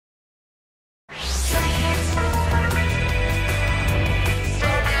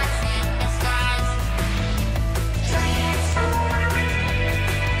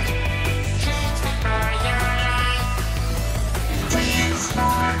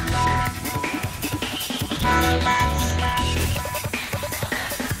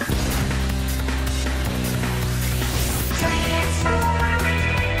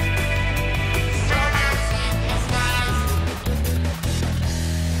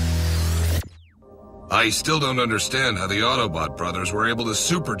I still don't understand how the Autobot brothers were able to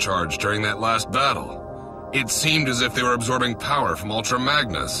supercharge during that last battle. It seemed as if they were absorbing power from Ultra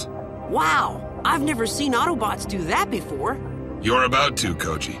Magnus. Wow, I've never seen Autobots do that before. You're about to,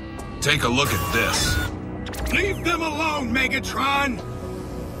 Koji. Take a look at this. Leave them alone, Megatron!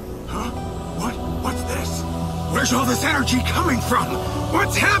 Huh? What's this? Where's all this energy coming from?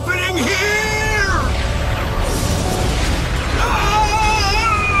 What's happening here?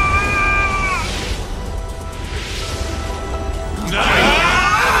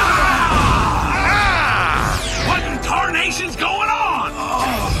 What in tarnation's going on?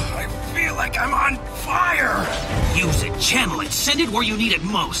 Oh, I feel like I'm on fire! Use it, channel it, send it where you need it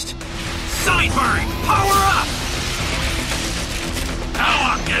most. Sideburn, power up!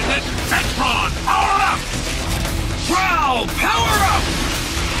 Now I'm getting it. Vectron, power up! Prowl, power up!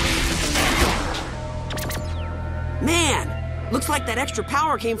 Man, looks like that extra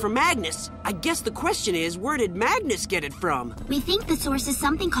power came from Magnus. I guess the question is, where did Magnus get it from? We think the source is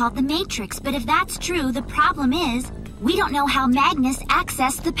something called the Matrix, but if that's true, the problem is, we don't know how Magnus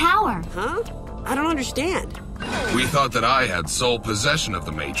accessed the power. Huh? I don't understand. We thought that I had sole possession of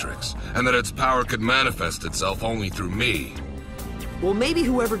the Matrix, and that its power could manifest itself only through me. Well, maybe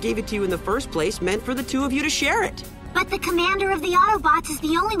whoever gave it to you in the first place meant for the two of you to share it. But the commander of the Autobots is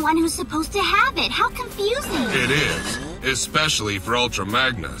the only one who's supposed to have it. How confusing! It is, especially for Ultra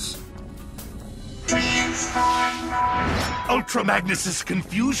Magnus. Ultra Magnus's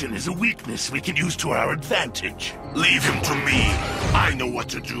confusion is a weakness we can use to our advantage. Leave him to me. I know what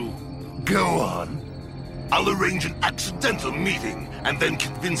to do. Go on. I'll arrange an accidental meeting, and then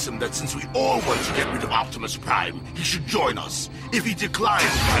convince him that since we all want to get rid of Optimus Prime, he should join us. If he declines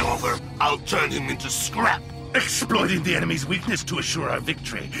my offer, I'll turn him into scrap. Exploiting the enemy's weakness to assure our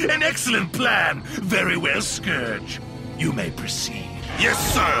victory. An excellent plan. Very well, Scourge. You may proceed. Yes,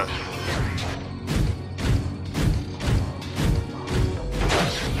 sir.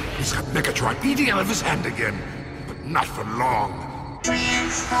 He's got Megatron eating out of his hand again, but not for long.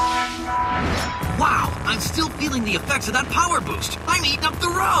 Wow, I'm still feeling the effects of that power boost. I'm eating up the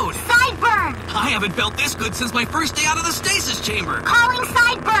road. Sideburn! I haven't felt this good since my first day out of the stasis chamber. Calling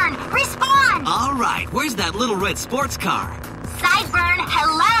Sideburn! Respawn! All right, where's that little red sports car? Sideburn,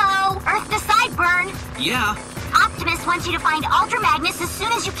 hello! Earth to Sideburn! Yeah. Optimus wants you to find Ultra Magnus as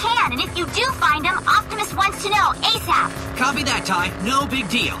soon as you can, and if you do find him, Optimus wants to know ASAP. Copy that, Ty. No big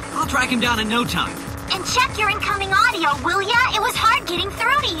deal. I'll track him down in no time. And check your incoming audio, will ya? It was hard getting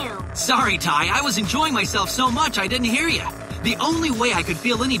through to you. Sorry, Ty. I was enjoying myself so much I didn't hear you. The only way I could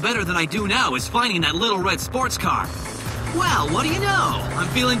feel any better than I do now is finding that little red sports car. Well, what do you know? I'm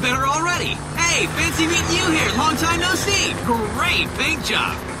feeling better already. Hey, fancy meeting you here. Long time no see. Great paint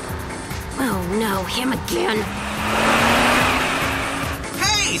job. Oh no, him again.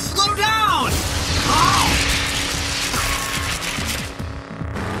 Hey, slow down! Oh!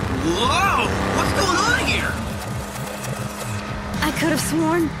 Whoa! What's going on here? I could have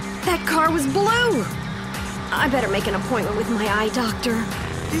sworn that car was blue. I better make an appointment with my eye doctor.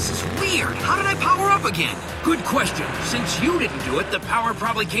 This is weird. How did I power up again? Good question. Since you didn't do it, the power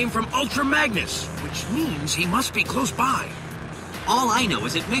probably came from Ultra Magnus, which means he must be close by. All I know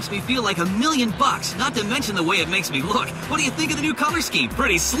is it makes me feel like $1,000,000, not to mention the way it makes me look. What do you think of the new color scheme?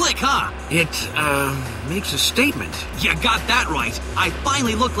 Pretty slick, huh? It, makes a statement. You got that right. I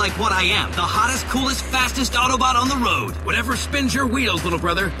finally look like what I am, the hottest, coolest, fastest Autobot on the road. Whatever spins your wheels, little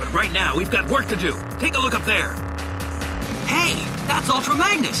brother. But right now, we've got work to do. Take a look up there. Hey, that's Ultra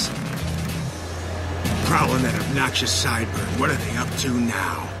Magnus. Prowling that obnoxious Sideburn. What are they up to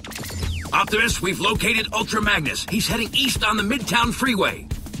now? Optimus, we've located Ultra Magnus. He's heading east on the Midtown Freeway.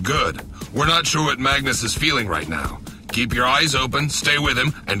 Good. We're not sure what Magnus is feeling right now. Keep your eyes open, stay with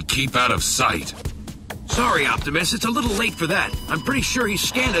him, and keep out of sight. Sorry, Optimus, it's a little late for that. I'm pretty sure he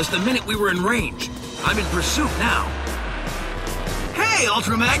scanned us the minute we were in range. I'm in pursuit now. Hey,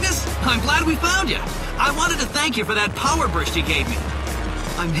 Ultra Magnus! I'm glad we found you. I wanted to thank you for that power burst you gave me.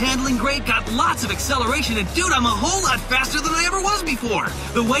 I'm handling great, got lots of acceleration, and dude, I'm a whole lot faster than I ever was before.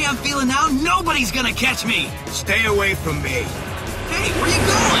 The way I'm feeling now, nobody's gonna catch me. Stay away from me. Hey, where you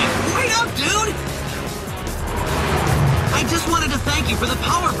going? Wait up, dude! I just wanted to thank you for the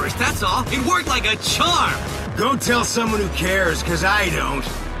power burst, that's all. It worked like a charm. Go tell someone who cares, because I don't.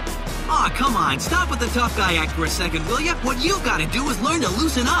 Aw, come on, stop with the tough guy act for a second, will ya? What you've got to do is learn to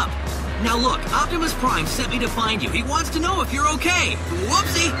loosen up. Now look, Optimus Prime sent me to find you. He wants to know if you're okay.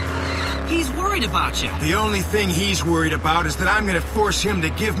 Whoopsie! He's worried about you. The only thing he's worried about is that I'm gonna force him to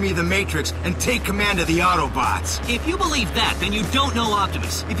give me the Matrix and take command of the Autobots. If you believe that, then you don't know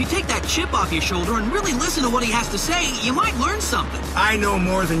Optimus. If you take that chip off your shoulder and really listen to what he has to say, you might learn something. I know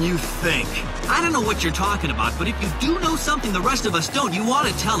more than you think. I don't know what you're talking about, but if you do know something the rest of us don't, you ought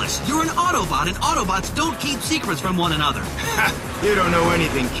to tell us. You're an Autobot, and Autobots don't keep secrets from one another. You don't know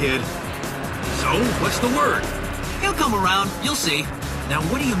anything, kid. So, what's the word? He'll come around, you'll see. Now,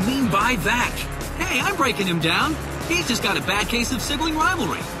 what do you mean by that? Hey, I'm breaking him down. He's just got a bad case of sibling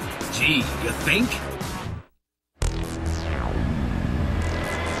rivalry. Gee, you think?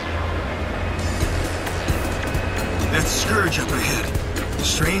 That's Scourge up ahead.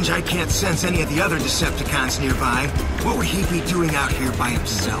 Strange I can't sense any of the other Decepticons nearby. What would he be doing out here by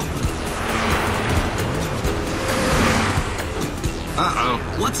himself? Uh-oh.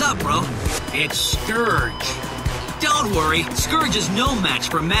 What's up, bro? It's Scourge. Don't worry, Scourge is no match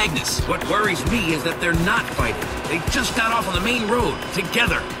for Magnus. What worries me is that they're not fighting. They just got off on the main road,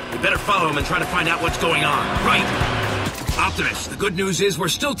 together. We better follow him and try to find out what's going on. Right. Optimus, the good news is we're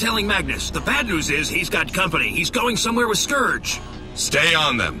still tailing Magnus. The bad news is he's got company. He's going somewhere with Scourge. Stay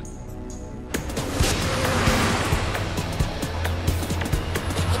on them.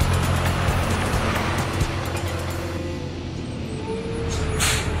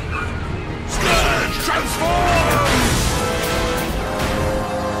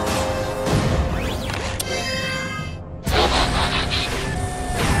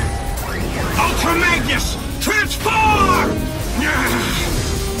 Magnus! Transform!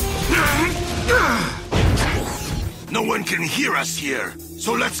 No one can hear us here,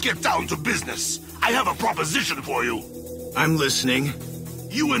 so let's get down to business. I have a proposition for you. I'm listening.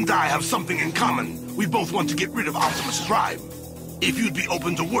 You and I have something in common. We both want to get rid of Optimus Prime. If you'd be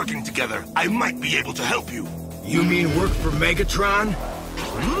open to working together, I might be able to help you. You mean work for Megatron?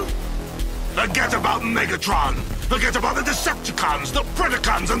 Forget about Megatron. Forget about the Decepticons, the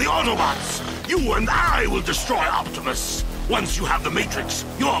Predacons, and the Autobots. You and I will destroy Optimus. Once you have the Matrix,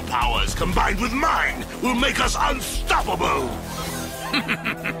 your powers combined with mine will make us unstoppable.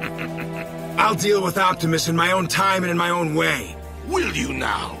 I'll deal with Optimus in my own time and in my own way. Will you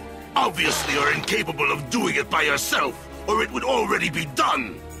now? Obviously you're incapable of doing it by yourself, or it would already be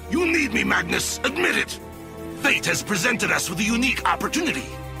done. You need me, Magnus. Admit it. Fate has presented us with a unique opportunity.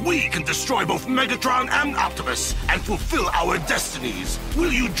 We can destroy both Megatron and Optimus and fulfill our destinies.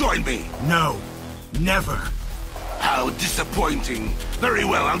 Will you join me? No. Never. How disappointing. Very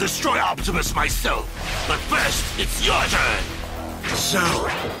well, I'll destroy Optimus myself. But first, it's your turn. So,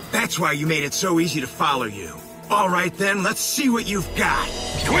 that's why you made it so easy to follow you. All right then, let's see what you've got.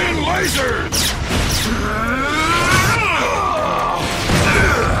 Twin lasers!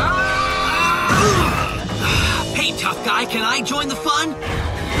 Hey, tough guy, can I join the fun?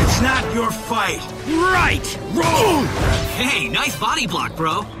 It's not your fight. Right! Roll! Hey, nice body block,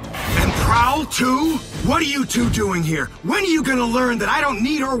 bro. And Prowl, too? What are you two doing here? When are you gonna learn that I don't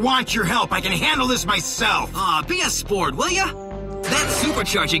need or want your help? I can handle this myself. Aw, be a sport, will ya? That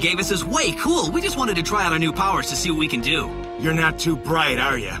supercharge you gave us is way cool. We just wanted to try out our new powers to see what we can do. You're not too bright,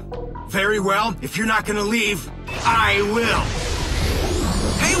 are you? Very well, if you're not gonna leave, I will.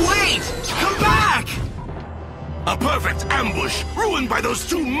 Hey, wait! Come back! A perfect ambush, ruined by those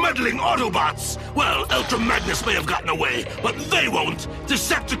two meddling Autobots. Well, Ultra Magnus may have gotten away, but they won't.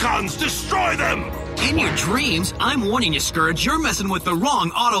 Decepticons, destroy them! In your dreams, I'm warning you, Scourge, you're messing with the wrong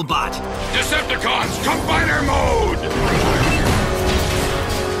Autobot. Decepticons, combiner mode!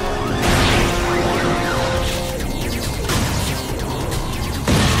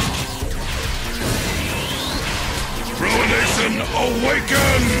 Ruination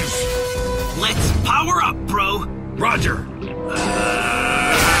awakens! Let's power up, bro. Roger.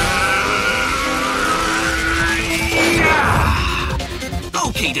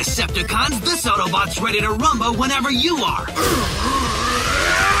 Okay, Decepticons, this Autobot's ready to rumble whenever you are.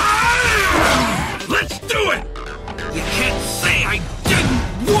 Let's do it! You can't say I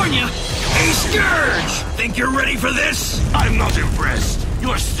didn't warn you. Hey, Scourge! Think you're ready for this? I'm not impressed.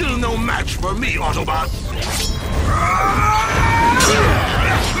 You're still no match for me, Autobot.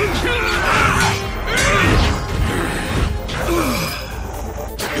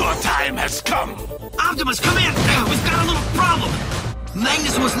 Your time has come. Optimus, come in! We've got a little problem!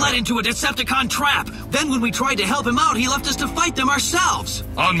 Magnus was led into a Decepticon trap. Then when we tried to help him out, he left us to fight them ourselves.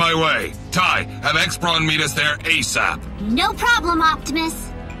 On my way. Ty, have X-Brawn meet us there ASAP. No problem,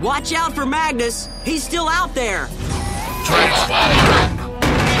 Optimus. Watch out for Magnus. He's still out there. Transform!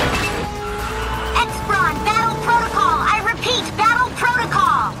 X-Brawn, battle protocol. I repeat, battle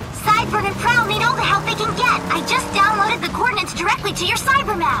protocol. Cyber and Prowl need all the help they can get. I just downloaded the coordinates directly to your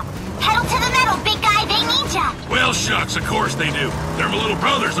cyber map. Pedal to the metal, big guy, they need ya! Well, shucks, of course they do. They're my little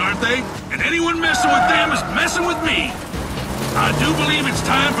brothers, aren't they? And anyone messing with them is messing with me. I do believe it's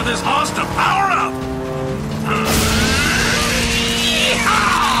time for this hoss to power up.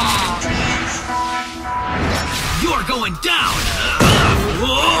 You're going down!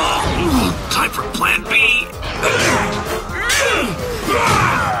 Time for Plan B!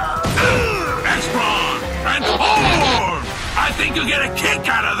 X-Brawn! Transform! I think you'll get a kick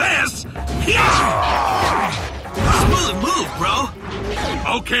out of this! Smooth move, bro!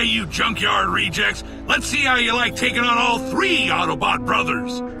 Okay, you junkyard rejects. Let's see how you like taking on all three Autobot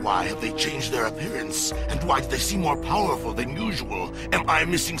brothers. Why have they changed their appearance? And why do they seem more powerful than usual? Am I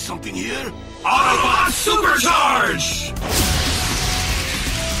missing something here? Autobot Supercharge!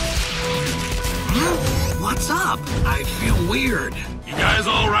 What's up? I feel weird. You guys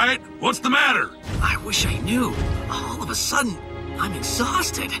all right? What's the matter? I wish I knew. All of a sudden, I'm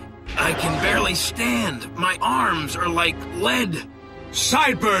exhausted. I can barely stand. My arms are like lead.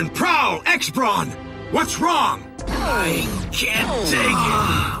 Sideburn, Prowl, X-Brawn! What's wrong? I can't take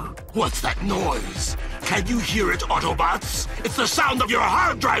it. What's that noise? Can you hear it, Autobots? It's the sound of your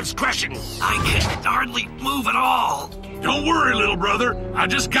hard drives crashing. I can hardly move at all. Don't worry, little brother. I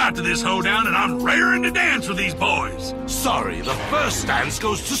just got to this hoedown and I'm raring to dance with these boys. Sorry, the first dance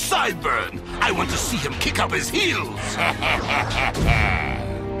goes to Sideburn. I want to see him kick up his heels.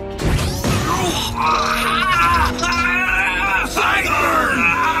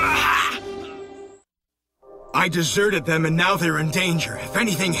 I deserted them and now they're in danger. If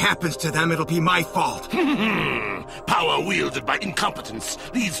anything happens to them, it'll be my fault. Power wielded by incompetence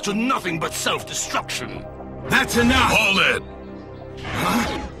leads to nothing but self-destruction. That's enough! Hold it!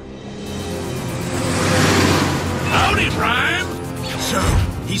 Huh? Howdy, Prime! So,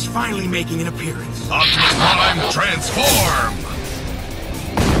 he's finally making an appearance. Optimus Prime, transform!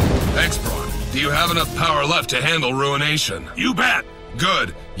 X-Brawn, do you have enough power left to handle Ruination? You bet!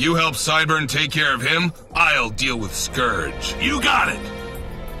 Good. You help Sideburn take care of him, I'll deal with Scourge. You got it!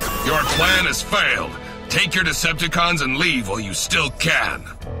 Your plan has failed. Take your Decepticons and leave while you still can.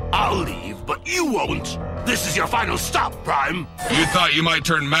 I'll leave, but you won't. This is your final stop, Prime. You thought you might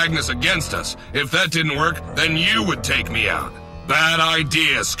turn Magnus against us. If that didn't work, then you would take me out. Bad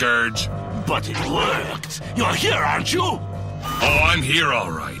idea, Scourge. But it worked. You're here, aren't you? Oh, I'm here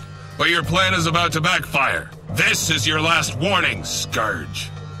all right. But your plan is about to backfire. This is your last warning, Scourge.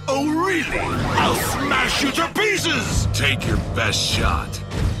 Oh, really? I'll smash you to pieces! Take your best shot.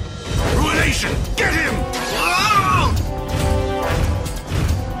 Ruination, get him!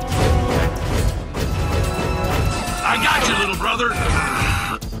 I got you, little brother.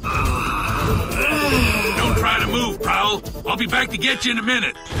 Don't try to move, Prowl. I'll be back to get you in a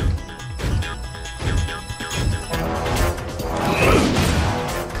minute.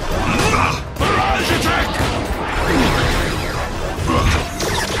 Barrage attack!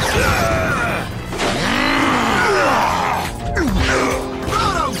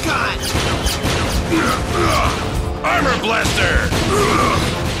 Roto gun! Armor Blaster!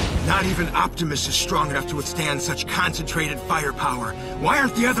 Not even Optimus is strong enough to withstand such concentrated firepower. Why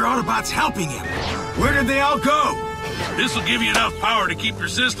aren't the other Autobots helping him? Where did they all go? This will give you enough power to keep your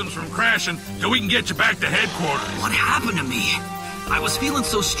systems from crashing till we can get you back to headquarters. What happened to me? I was feeling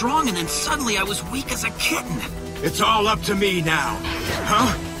so strong and then suddenly I was weak as a kitten. It's all up to me now.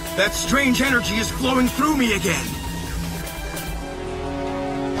 Huh? That strange energy is flowing through me again.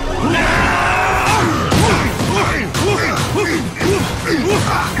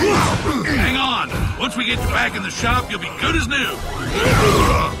 Hang on. Once we get you back in the shop, you'll be good as new.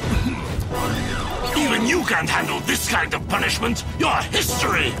 Even you can't handle this kind of punishment. You're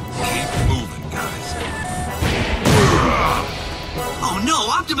history. Keep moving, guys. Oh no,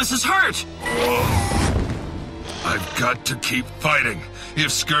 Optimus is hurt! I've got to keep fighting.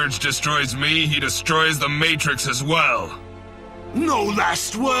 If Scourge destroys me, he destroys the Matrix as well. No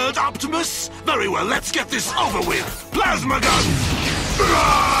last word, Optimus? Very well, let's get this over with. Plasma gun!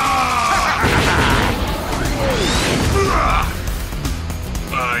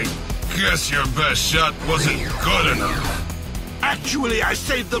 I guess your best shot wasn't good enough. Actually, I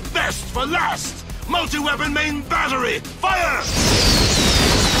saved the best for last. Multi-weapon main battery, fire!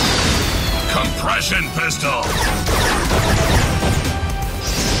 Compression pistol!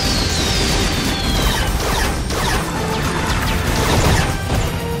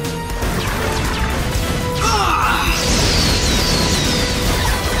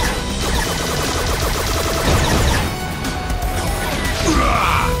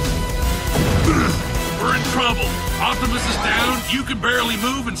 We're in trouble. Optimus is down, you can barely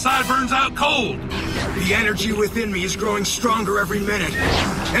move, and Sideburn's out cold. The energy within me is growing stronger every minute.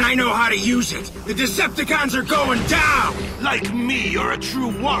 And I know how to use it. The Decepticons are going down! Like me, you're a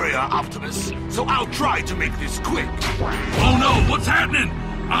true warrior, Optimus. So I'll try to make this quick. Oh no, what's happening?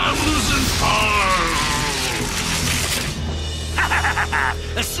 I'm losing power!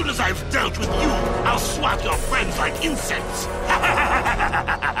 As soon as I've dealt with you, I'll swat your friends like insects.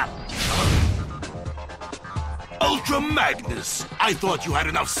 Ultra Magnus, I thought you had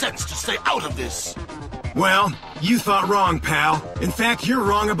enough sense to stay out of this. Well, you thought wrong, pal. In fact, you're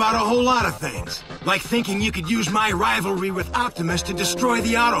wrong about a whole lot of things. Like thinking you could use my rivalry with Optimus to destroy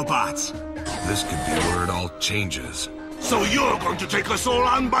the Autobots. This could be where it all changes. So you're going to take us all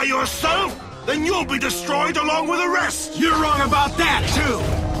on by yourself? Then you'll be destroyed along with the rest! You're wrong about that, too!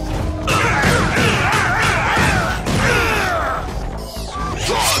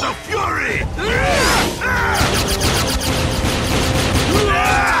 Draw the fury!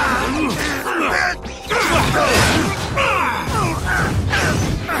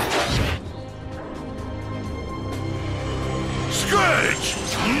 Scourge!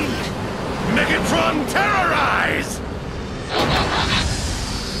 Megatron terrorize!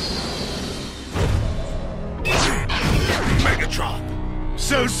 Megatron!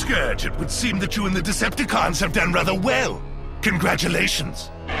 So, Scourge, it would seem that you and the Decepticons have done rather well. Congratulations.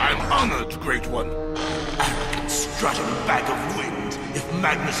 I'm honored, Great One. Arrogant, strutting bag of wind. If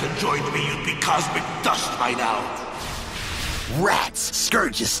Magnus had joined me, you'd be cosmic dust by now. Rats!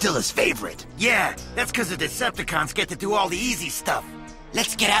 Scourge is still his favorite. Yeah, that's because the Decepticons get to do all the easy stuff.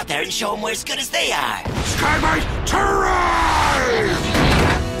 Let's get out there and show them we're as good as they are. Skybite, terrorize!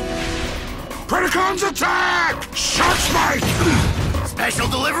 Predacons attack! Shockspike! Special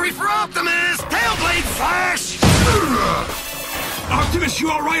delivery for Optimus! Tailblade Flash! Optimus, you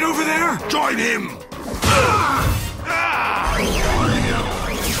all right over there? Join him!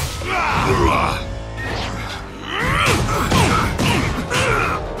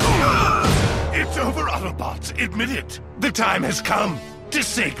 It's over, Autobots. Admit it. The time has come to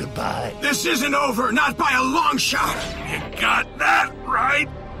say goodbye. This isn't over, not by a long shot! You got that right?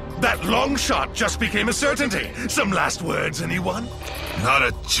 That long shot just became a certainty. Some last words, anyone? Not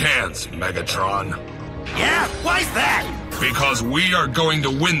a chance, Megatron. Yeah? Why's that? Because we are going to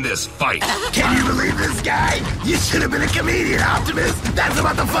win this fight. Can you believe this guy? You should have been a comedian, Optimus. That's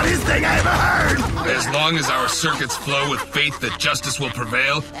about the funniest thing I ever heard. As long as our circuits flow with faith that justice will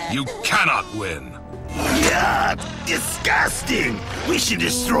prevail, you cannot win. Yeah, disgusting. We should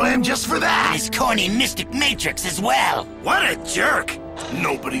destroy him just for that. His corny mystic matrix as well. What a jerk.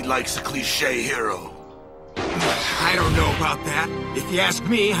 Nobody likes a cliché hero. I don't know about that. If you ask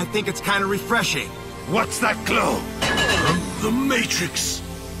me, I think it's kind of refreshing. What's that glow? The Matrix.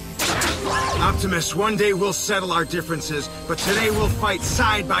 Optimus, one day we'll settle our differences, but today we'll fight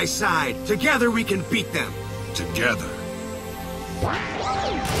side by side. Together we can beat them. Together.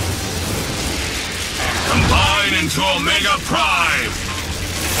 Combine into Omega Prime!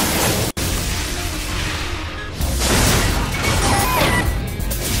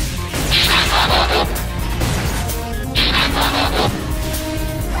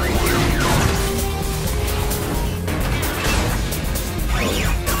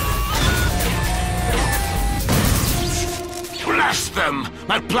 Blast them!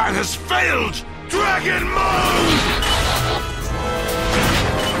 My plan has failed! Dragon Mode!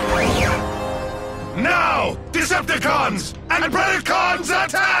 Now! Decepticons! And Predacons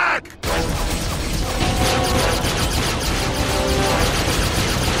attack!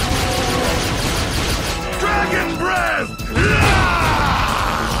 Dragon Breath!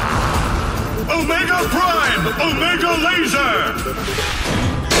 Omega Prime! Omega Laser!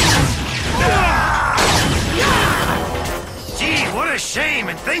 Gee, what a shame,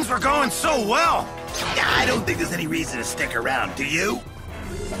 and things were going so well. I don't think there's any reason to stick around, do you?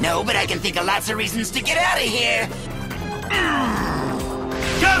 No, but I can think of lots of reasons to get out of here.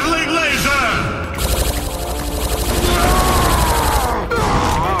 Gatling Laser!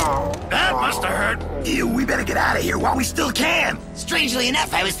 That must have hurt. Ew, we better get out of here while we still can. Strangely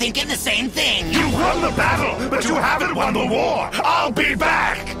enough, I was thinking the same thing. You won the battle, but you haven't won the war. I'll be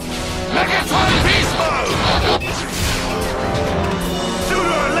back! Megatron Beast Mode!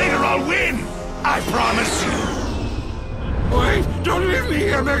 Sooner or later I'll win! I promise you! Wait, don't leave me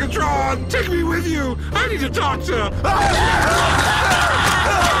here, Megatron! Take me with you! I need to talk to...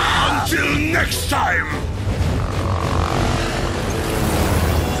 Until next time!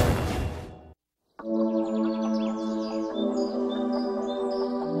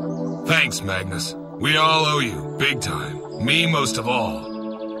 Thanks, Magnus. We all owe you, big time. Me most of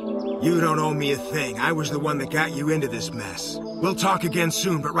all. You don't owe me a thing. I was the one that got you into this mess. We'll talk again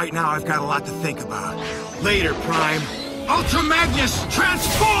soon, but right now I've got a lot to think about. Later, Prime. Ultra Magnus,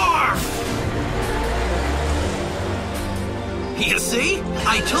 transform! You see?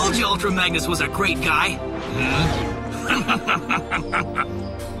 I told you Ultra Magnus was a great guy.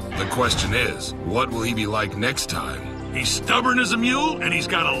 The question is, what will he be like next time? He's stubborn as a mule, and he's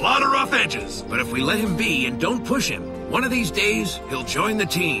got a lot of rough edges. But if we let him be and don't push him, one of these days, he'll join the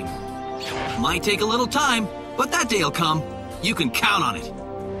team. Might take a little time, but that day'll come. You can count on it.